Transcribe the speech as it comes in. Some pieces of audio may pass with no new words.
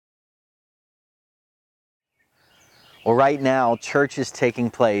Well, right now, church is taking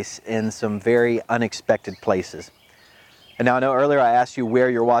place in some very unexpected places. And now I know earlier I asked you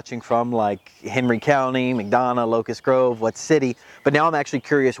where you're watching from, like Henry County, McDonough, Locust Grove, what city. But now I'm actually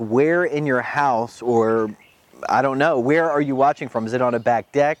curious, where in your house, or I don't know, where are you watching from? Is it on a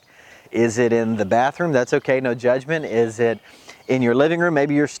back deck? Is it in the bathroom? That's okay, no judgment. Is it in your living room?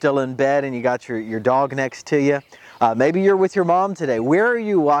 Maybe you're still in bed and you got your dog next to you. Maybe you're with your mom today. Where are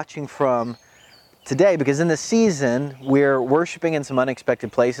you watching from today? Because in this season, we're worshiping in some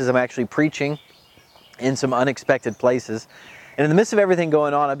unexpected places. I'm actually preaching in some unexpected places. And in the midst of everything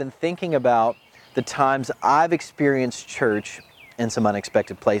going on, I've been thinking about the times I've experienced church in some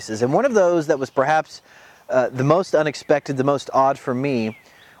unexpected places. And one of those that was perhaps the most unexpected, the most odd for me,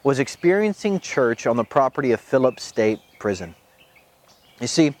 was experiencing church on the property of Phillips State Prison. You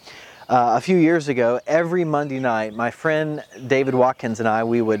see, a few years ago, every Monday night, my friend David Watkins and I,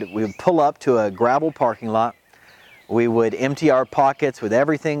 we would pull up to a gravel parking lot. We would empty our pockets with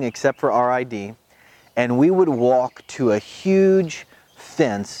everything except for our ID, and we would walk to a huge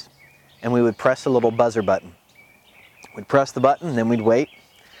fence, and we would press a little buzzer button. We'd press the button, and then we'd wait.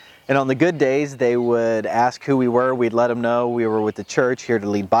 And on the good days, they would ask who we were. We'd let them know we were with the church here to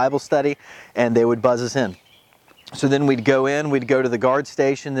lead Bible study, and they would buzz us in. So then we'd go in, we'd go to the guard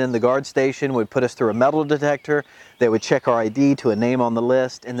station, then the guard station would put us through a metal detector, they would check our ID to a name on the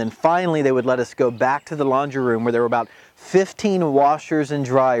list, and then finally they would let us go back to the laundry room where there were about 15 washers and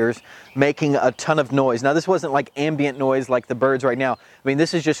dryers making a ton of noise. Now this wasn't like ambient noise like the birds right now. I mean,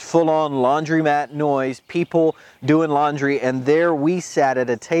 this is just full-on laundromat noise, people doing laundry, and there we sat at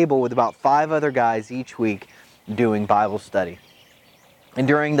a table with about 5 other guys each week doing Bible study. And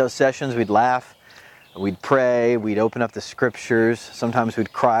during those sessions we'd laugh, we'd pray, we'd open up the scriptures, sometimes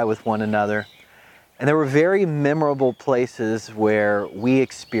we'd cry with one another. And there were very memorable places where we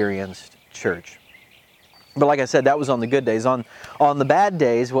experienced church. But like I said, that was on the good days. On the bad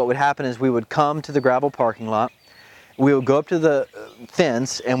days, what would happen is we would come to the gravel parking lot, we would go up to the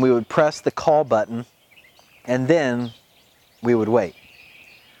fence, and we would press the call button, and then we would wait.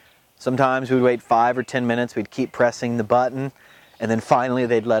 Sometimes we would wait 5 or 10 minutes, we'd keep pressing the button, and then finally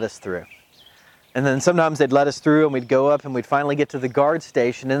they'd let us through. And then sometimes they'd let us through and we'd go up and we'd finally get to the guard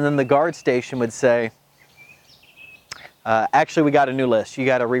station, and then the guard station would say, actually we got a new list, you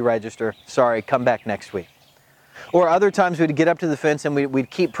got to re-register, sorry, come back next week. Or other times we'd get up to the fence and we'd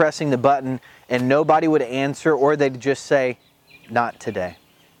keep pressing the button and nobody would answer, or they'd just say, not today.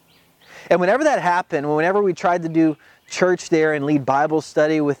 And whenever that happened, whenever we tried to do church there and lead Bible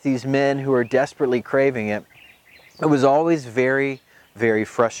study with these men who are desperately craving it, it was always very, very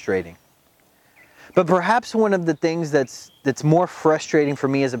frustrating. But perhaps one of the things that's more frustrating for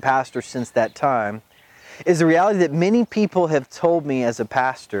me as a pastor since that time is the reality that many people have told me as a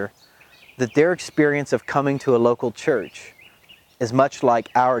pastor that their experience of coming to a local church is much like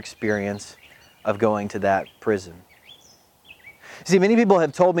our experience of going to that prison. See, many people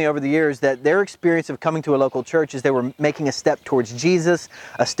have told me over the years that their experience of coming to a local church as they were making a step towards Jesus,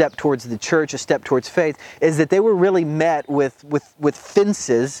 a step towards the church, a step towards faith, is that they were really met with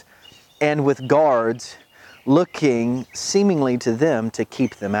fences and with guards looking seemingly to them to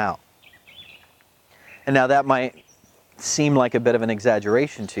keep them out. And now that might seem like a bit of an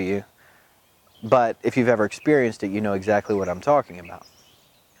exaggeration to you, but if you've ever experienced it, you know exactly what I'm talking about.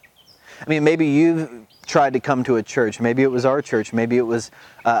 I mean, maybe you've tried to come to a church, maybe it was our church, maybe it was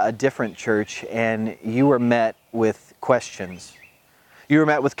a different church, and you were met with questions. You were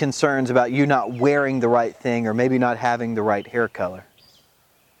met with concerns about you not wearing the right thing or maybe not having the right hair color.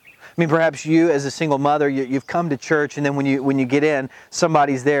 I mean, perhaps you as a single mother, you've come to church, and then when you get in,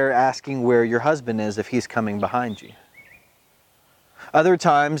 somebody's there asking where your husband is if he's coming behind you. Other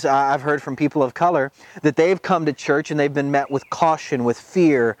times, I've heard from people of color that they've come to church and they've been met with caution, with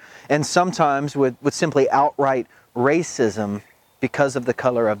fear, and sometimes with simply outright racism because of the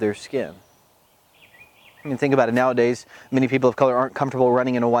color of their skin. I mean, think about it. Nowadays, many people of color aren't comfortable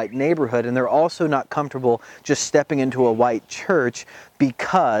running in a white neighborhood, and they're also not comfortable just stepping into a white church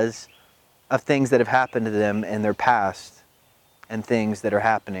because of things that have happened to them in their past and things that are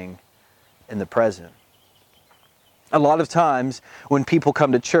happening in the present. A lot of times when people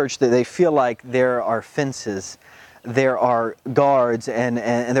come to church, they feel like there are fences, there are guards, and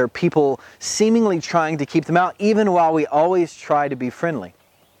there are people seemingly trying to keep them out, even while we always try to be friendly.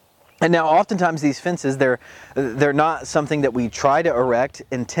 And now oftentimes these fences, they're not something that we try to erect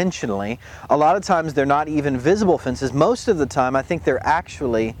intentionally. A lot of times they're not even visible fences. Most of the time I think they're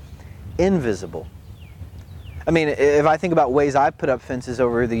actually invisible. I mean, if I think about ways I've put up fences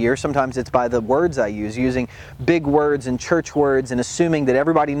over the years, sometimes it's by the words I use, using big words and church words and assuming that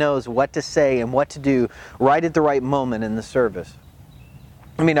everybody knows what to say and what to do right at the right moment in the service.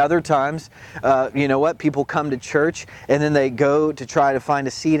 I mean, other times, you know what, people come to church and then they go to try to find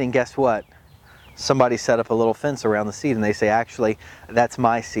a seat, and guess what? Somebody set up a little fence around the seat and they say, actually, that's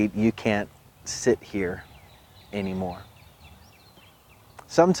my seat, you can't sit here anymore.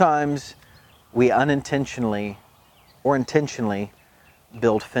 Sometimes we unintentionally or intentionally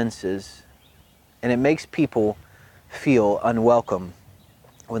build fences, and it makes people feel unwelcome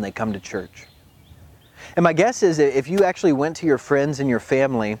when they come to church. And my guess is that if you actually went to your friends and your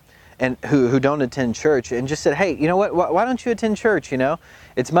family and who don't attend church and just said, hey, you know what, why don't you attend church, you know?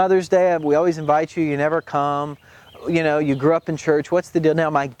 It's Mother's Day, we always invite you, you never come, you know, you grew up in church, what's the deal? Now,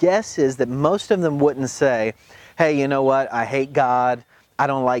 my guess is that most of them wouldn't say, hey, you know what, I hate God, I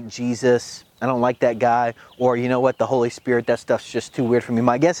don't like Jesus, I don't like that guy, or you know what, the Holy Spirit, that stuff's just too weird for me.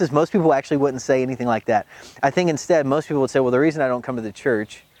 My guess is most people actually wouldn't say anything like that. I think instead most people would say, well, the reason I don't come to the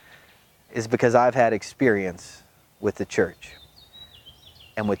church is because I've had experience with the church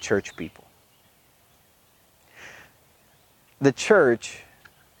and with church people. The church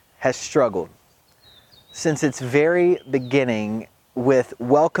has struggled since its very beginning with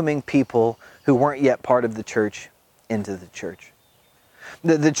welcoming people who weren't yet part of the church into the church.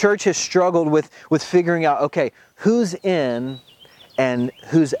 The church has struggled with figuring out, okay, who's in and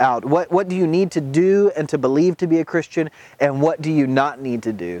who's out? What do you need to do and to believe to be a Christian, and what do you not need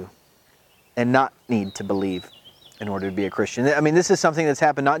to do and not need to believe in order to be a Christian? I mean, this is something that's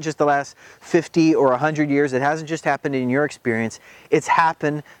happened not just the last 50 or 100 years. It hasn't just happened in your experience. It's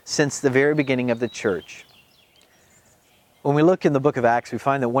happened since the very beginning of the church. When we look in the book of Acts, we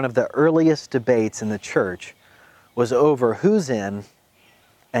find that one of the earliest debates in the church was over who's in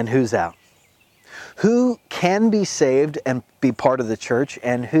and who's out. Who can be saved and be part of the church,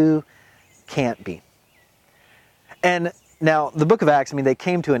 and who can't be. And now, the book of Acts, I mean, they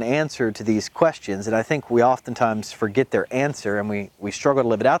came to an answer to these questions, and I think we oftentimes forget their answer, and we struggle to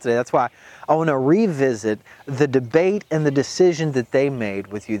live it out today. That's why I want to revisit the debate and the decision that they made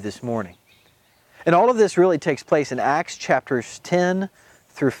with you this morning. And all of this really takes place in Acts chapters 10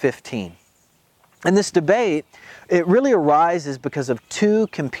 through 15. And this debate, it really arises because of two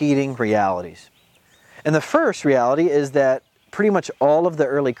competing realities. And the first reality is that pretty much all of the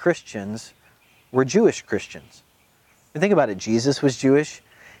early Christians were Jewish Christians. And think about it, Jesus was Jewish,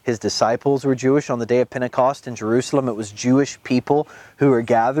 his disciples were Jewish. On the day of Pentecost in Jerusalem, it was Jewish people who were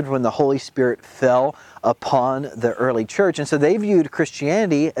gathered when the Holy Spirit fell upon the early church. And so they viewed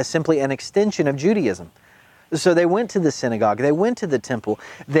Christianity as simply an extension of Judaism. So they went to the synagogue, they went to the temple,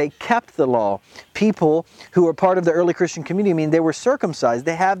 they kept the law. People who were part of the early Christian community, I mean, they were circumcised.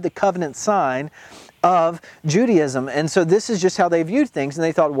 They have the covenant sign of Judaism. And so this is just how they viewed things. And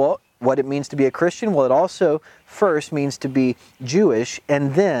they thought, well, what it means to be a Christian? Well, it also first means to be Jewish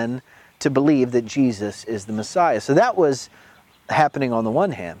and then to believe that Jesus is the Messiah. So that was happening on the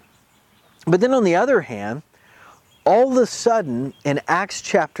one hand. But then on the other hand, all of a sudden in Acts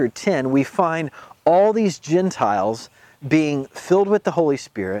chapter 10, we find all these Gentiles being filled with the Holy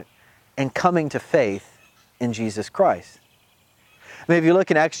Spirit and coming to faith in Jesus Christ. I mean, if you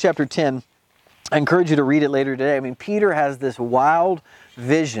look in Acts chapter 10, I encourage you to read it later today. I mean, Peter has this wild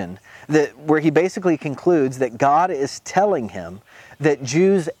vision where he basically concludes that God is telling him that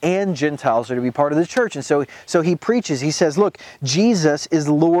Jews and Gentiles are to be part of the church. And so he preaches, he says, look, Jesus is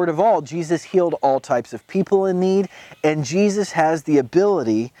Lord of all. Jesus healed all types of people in need, and Jesus has the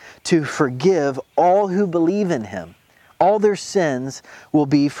ability to forgive all who believe in him. All their sins will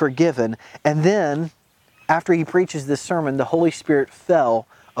be forgiven. And then, after he preaches this sermon, the Holy Spirit fell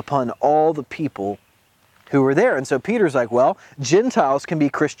upon all the people who were there. And so Peter's like, well, Gentiles can be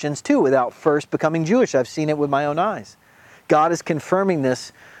Christians too without first becoming Jewish. I've seen it with my own eyes. God is confirming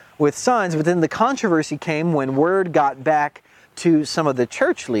this with signs, but then the controversy came when word got back to some of the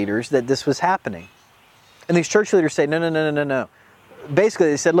church leaders that this was happening. And these church leaders say, no. Basically,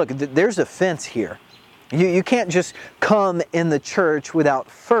 they said, look, there's a fence here. You can't just come in the church without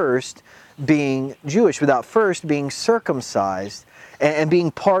first being Jewish, without first being circumcised and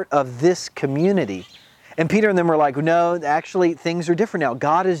being part of this community. And Peter and them were like, no, actually things are different now.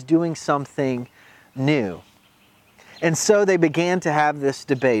 God is doing something new. And so they began to have this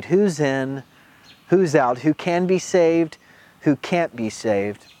debate. Who's in? Who's out? Who can be saved? Who can't be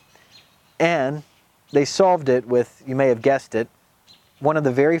saved? And they solved it with, you may have guessed it, one of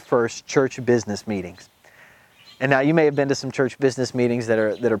the very first church business meetings. And now you may have been to some church business meetings that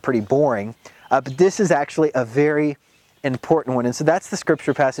are pretty boring, but this is actually a very important one. And so that's the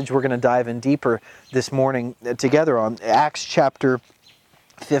scripture passage we're going to dive in deeper this morning together on, Acts chapter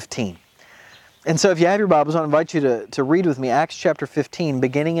 15. And so if you have your Bibles, I invite you to read with me Acts chapter 15,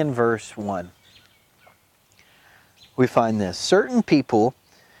 beginning in verse 1. We find this: certain people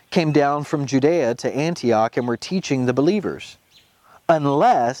came down from Judea to Antioch and were teaching the believers,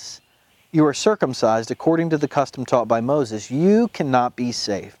 unless you are circumcised according to the custom taught by Moses, you cannot be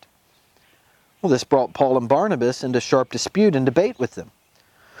saved. Well, this brought Paul and Barnabas into sharp dispute and debate with them.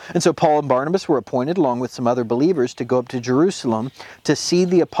 And so Paul and Barnabas were appointed, along with some other believers, to go up to Jerusalem to see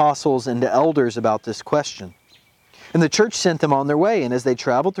the apostles and the elders about this question. And the church sent them on their way, and as they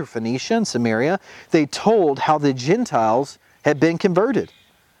traveled through Phoenicia and Samaria, they told how the Gentiles had been converted.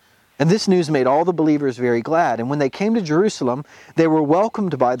 And this news made all the believers very glad. And when they came to Jerusalem, they were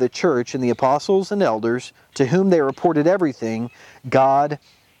welcomed by the church and the apostles and elders, to whom they reported everything God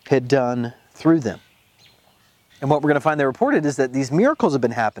had done through them. And what we're going to find they reported is that these miracles have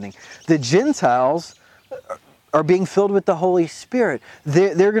been happening. The Gentiles are being filled with the Holy Spirit.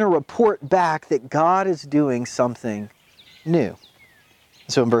 They're going to report back that God is doing something new.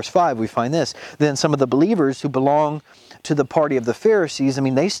 So in verse 5 we find this: then some of the believers who belong to the party of the Pharisees,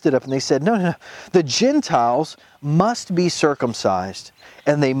 they stood up and they said, no, the Gentiles must be circumcised,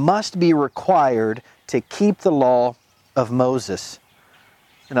 and they must be required to keep the law of Moses.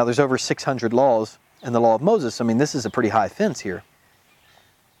 Now there's over 600 laws in the law of Moses. This is a pretty high fence here.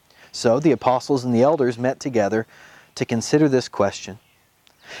 So the apostles and the elders met together to consider this question.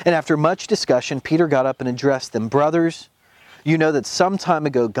 And after much discussion, Peter got up and addressed them. Brothers, you know that some time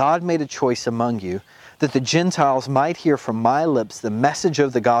ago God made a choice among you that the Gentiles might hear from my lips the message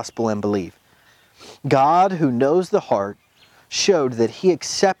of the gospel and believe. God, who knows the heart, showed that He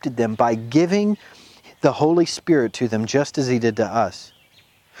accepted them by giving the Holy Spirit to them just as He did to us.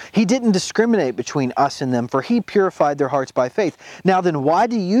 He didn't discriminate between us and them, for He purified their hearts by faith. Now then, why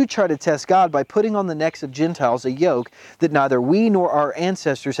do you try to test God by putting on the necks of Gentiles a yoke that neither we nor our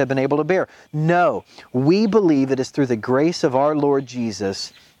ancestors have been able to bear? No, we believe it is through the grace of our Lord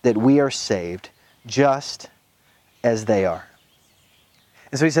Jesus that we are saved, just as they are.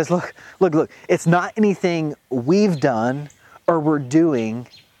 And so he says, look, it's not anything we've done or we're doing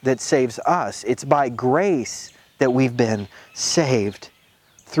that saves us. It's by grace that we've been saved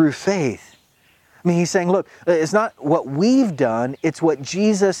through faith. He's saying, look, it's not what we've done, it's what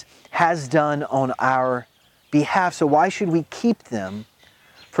Jesus has done on our behalf. So why should we keep them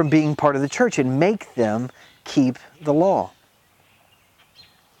from being part of the church and make them keep the law?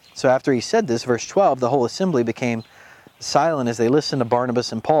 So after he said this, verse 12, the whole assembly became silent as they listened to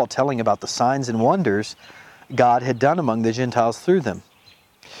Barnabas and Paul telling about the signs and wonders God had done among the Gentiles through them.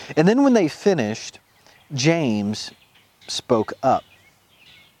 And then when they finished, James spoke up.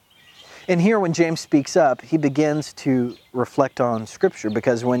 And here when James speaks up, he begins to reflect on Scripture,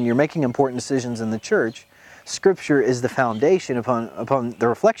 because when you're making important decisions in the church, Scripture is the foundation upon the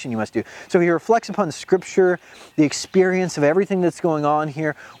reflection you must do. So he reflects upon Scripture, the experience of everything that's going on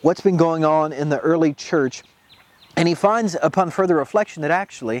here, what's been going on in the early church, and he finds upon further reflection that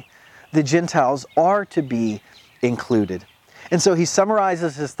actually the Gentiles are to be included. And so he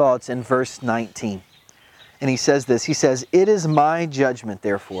summarizes his thoughts in verse 19. And he says this, he says, "It is my judgment,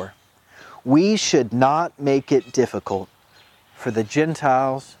 therefore, we should not make it difficult for the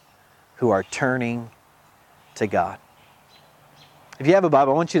Gentiles who are turning to God." If you have a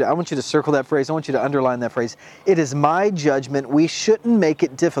Bible, I want you to circle that phrase. I want you to underline that phrase. It is my judgment we shouldn't make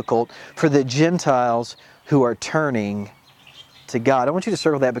it difficult for the Gentiles who are turning to God. I want you to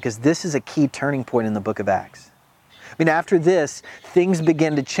circle that because this is a key turning point in the book of Acts. After this, things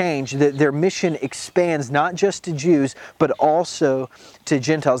begin to change. Their mission expands not just to Jews, but also to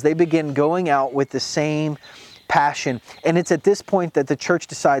Gentiles. They begin going out with the same passion. And it's at this point that the church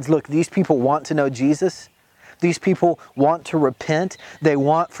decides, look, these people want to know Jesus. These people want to repent. They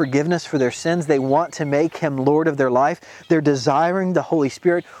want forgiveness for their sins. They want to make Him Lord of their life. They're desiring the Holy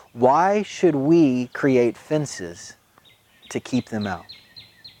Spirit. Why should we create fences to keep them out?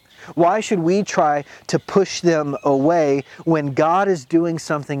 Why should we try to push them away when God is doing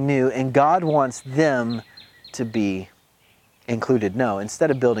something new and God wants them to be included? No,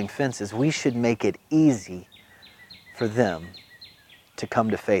 instead of building fences, we should make it easy for them to come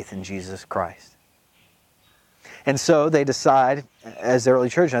to faith in Jesus Christ. And so they decide, as the early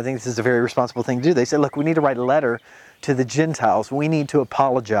church, and I think this is a very responsible thing to do, they said, look, we need to write a letter to the Gentiles. We need to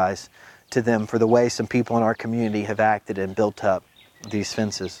apologize to them for the way some people in our community have acted and built up these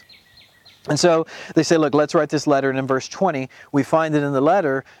fences. And so they say, look, let's write this letter. And in verse 20, we find that in the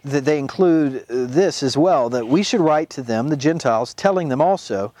letter that they include this as well, that we should write to them, the Gentiles, telling them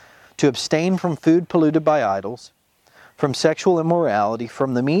also to abstain from food polluted by idols, from sexual immorality,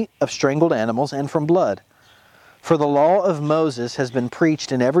 from the meat of strangled animals, and from blood. For the law of Moses has been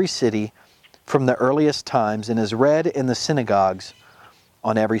preached in every city from the earliest times and is read in the synagogues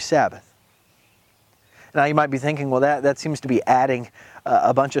on every Sabbath. Now you might be thinking, well, that seems to be adding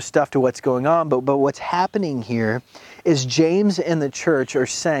a bunch of stuff to what's going on, but what's happening here is James and the church are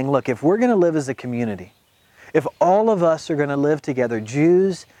saying, look, if we're going to live as a community, if all of us are going to live together,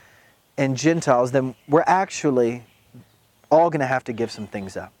 Jews and Gentiles, then we're actually all going to have to give some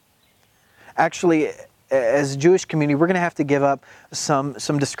things up. Actually, as a Jewish community, we're going to have to give up some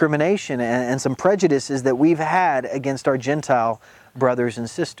discrimination and some prejudices that we've had against our Gentile brothers and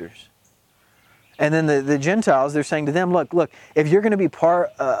sisters. And then the Gentiles, they're saying to them, look, if you're going to be part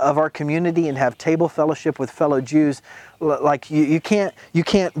of our community and have table fellowship with fellow Jews, like you can't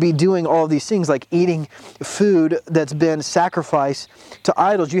be doing all these things like eating food that's been sacrificed to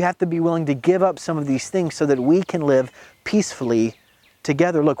idols. You have to be willing to give up some of these things so that we can live peacefully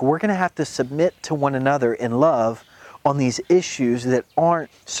together. Look, we're going to have to submit to one another in love on these issues that aren't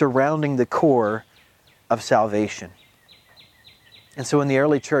surrounding the core of salvation. And so in the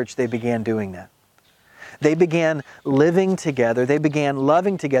early church, they began doing that. They began living together. They began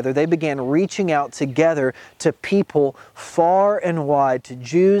loving together. They began reaching out together to people far and wide, to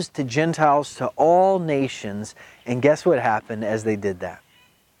Jews, to Gentiles, to all nations. And guess what happened as they did that?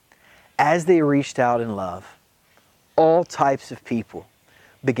 As they reached out in love, all types of people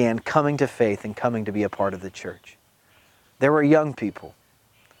began coming to faith and coming to be a part of the church. There were young people,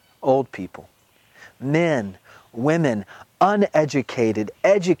 old people, men, women, uneducated,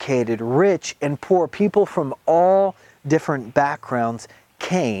 educated, rich, and poor. People from all different backgrounds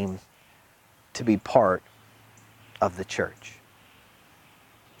came to be part of the church.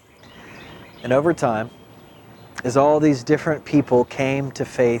 And over time, as all these different people came to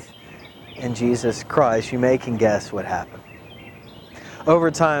faith in Jesus Christ, you may can guess what happened. Over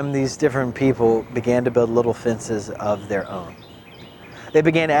time, these different people began to build little fences of their own. They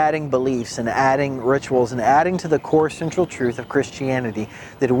began adding beliefs and adding rituals and adding to the core central truth of Christianity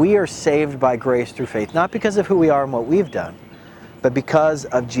that we are saved by grace through faith, not because of who we are and what we've done, but because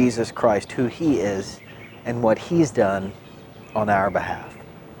of Jesus Christ, who He is and what He's done on our behalf.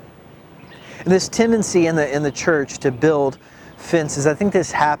 And this tendency in the church to build fences, I think this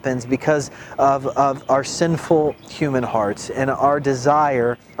happens because of our sinful human hearts and our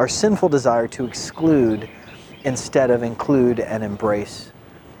sinful desire to exclude instead of include and embrace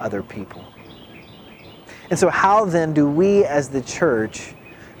other people. And so how then do we as the church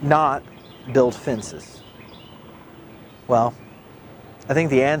not build fences? Well, I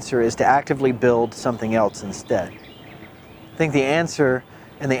think the answer is to actively build something else instead. I think the answer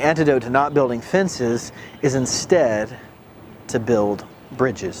and the antidote to not building fences is instead to build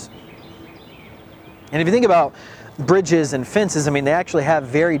bridges. And if you think about bridges and fences, they actually have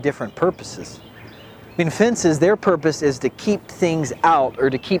very different purposes. Fences, their purpose is to keep things out or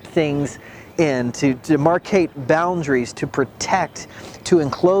to keep things in, to demarcate boundaries, to protect, to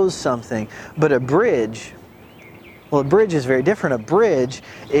enclose something. But a bridge is very different. A bridge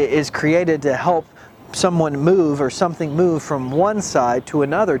is created to help someone move or something move from one side to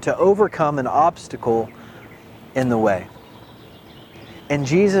another to overcome an obstacle in the way. And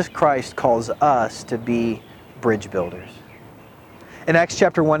Jesus Christ calls us to be bridge builders. In Acts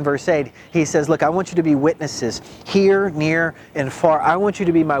chapter 1, verse 8, He says, look, I want you to be witnesses here, near, and far. I want you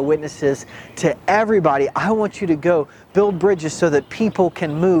to be my witnesses to everybody. I want you to go build bridges so that people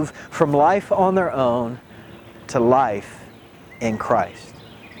can move from life on their own to life in Christ.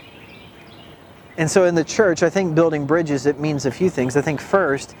 And so in the church, I think building bridges, it means a few things. I think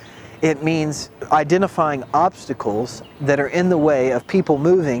first, it means identifying obstacles that are in the way of people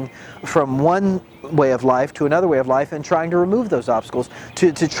moving from one way of life to another way of life and trying to remove those obstacles,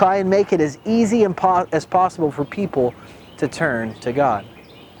 to try and make it as easy as possible for people to turn to God.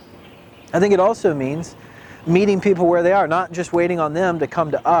 I think it also means meeting people where they are, not just waiting on them to come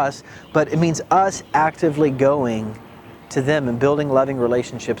to us, but it means us actively going to them and building loving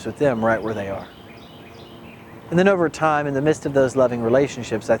relationships with them right where they are. And then over time, in the midst of those loving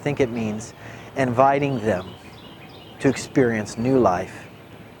relationships, I think it means inviting them to experience new life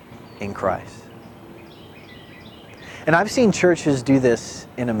in Christ. And I've seen churches do this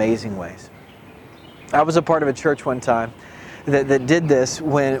in amazing ways. I was a part of a church one time that did this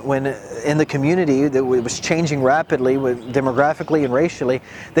when in the community that was changing rapidly demographically and racially.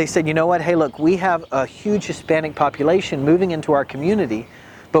 They said, you know what, hey look, we have a huge Hispanic population moving into our community,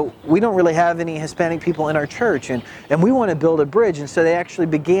 but we don't really have any Hispanic people in our church, and we want to build a bridge. And so they actually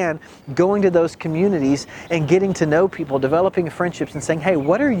began going to those communities and getting to know people, developing friendships and saying, hey,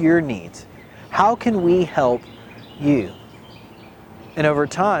 what are your needs? How can we help you. And over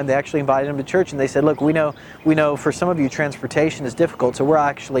time, they actually invited him to church, and they said, look, we know for some of you transportation is difficult, so we'll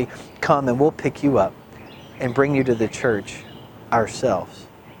actually come and we'll pick you up and bring you to the church ourselves.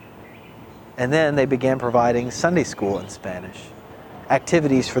 And then they began providing Sunday school in Spanish,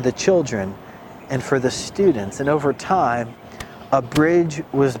 activities for the children and for the students. And over time, a bridge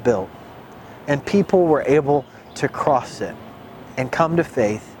was built, and people were able to cross it and come to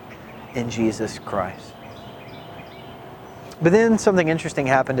faith in Jesus Christ. But then something interesting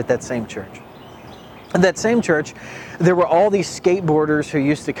happened at that same church. At that same church, there were all these skateboarders who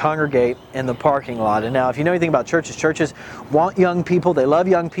used to congregate in the parking lot. And now, if you know anything about churches, churches want young people. They love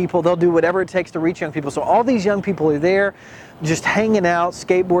young people. They'll do whatever it takes to reach young people. So all these young people are there just hanging out,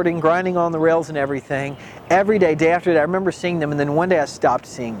 skateboarding, grinding on the rails and everything, every day, day after day. I remember seeing them, and then one day I stopped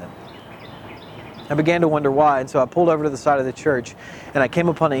seeing them. I began to wonder why, and so I pulled over to the side of the church, and I came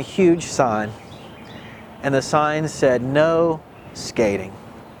upon a huge sign. And the sign said, "No skating,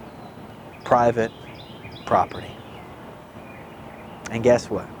 private property." And guess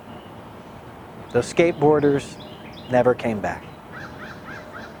what? Those skateboarders never came back.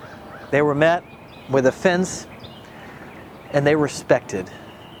 They were met with a fence, and they respected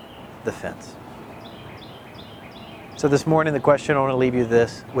the fence. So this morning, the question I want to leave you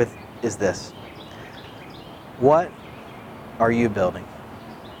with is this: what are you building?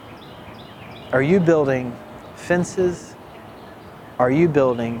 Are you building fences? Are you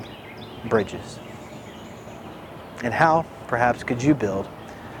building bridges? And how, perhaps, could you build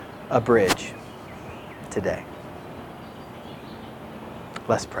a bridge today?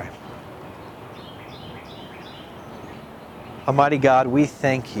 Let's pray. Almighty God, we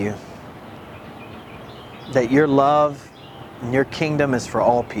thank you that your love and your kingdom is for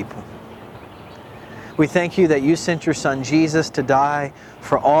all people. We thank you that you sent your Son Jesus to die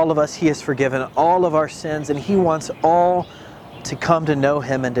for all of us. He has forgiven all of our sins, and He wants all to come to know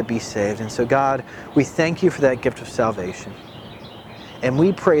Him and to be saved. And so, God, we thank you for that gift of salvation. And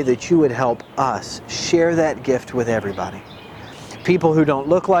we pray that you would help us share that gift with everybody. People who don't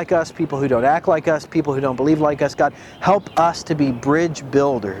look like us, people who don't act like us, people who don't believe like us. God, help us to be bridge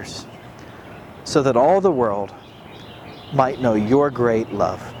builders so that all the world might know your great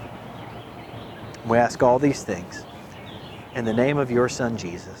love. We ask all these things in the name of your Son,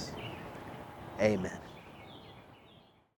 Jesus. Amen.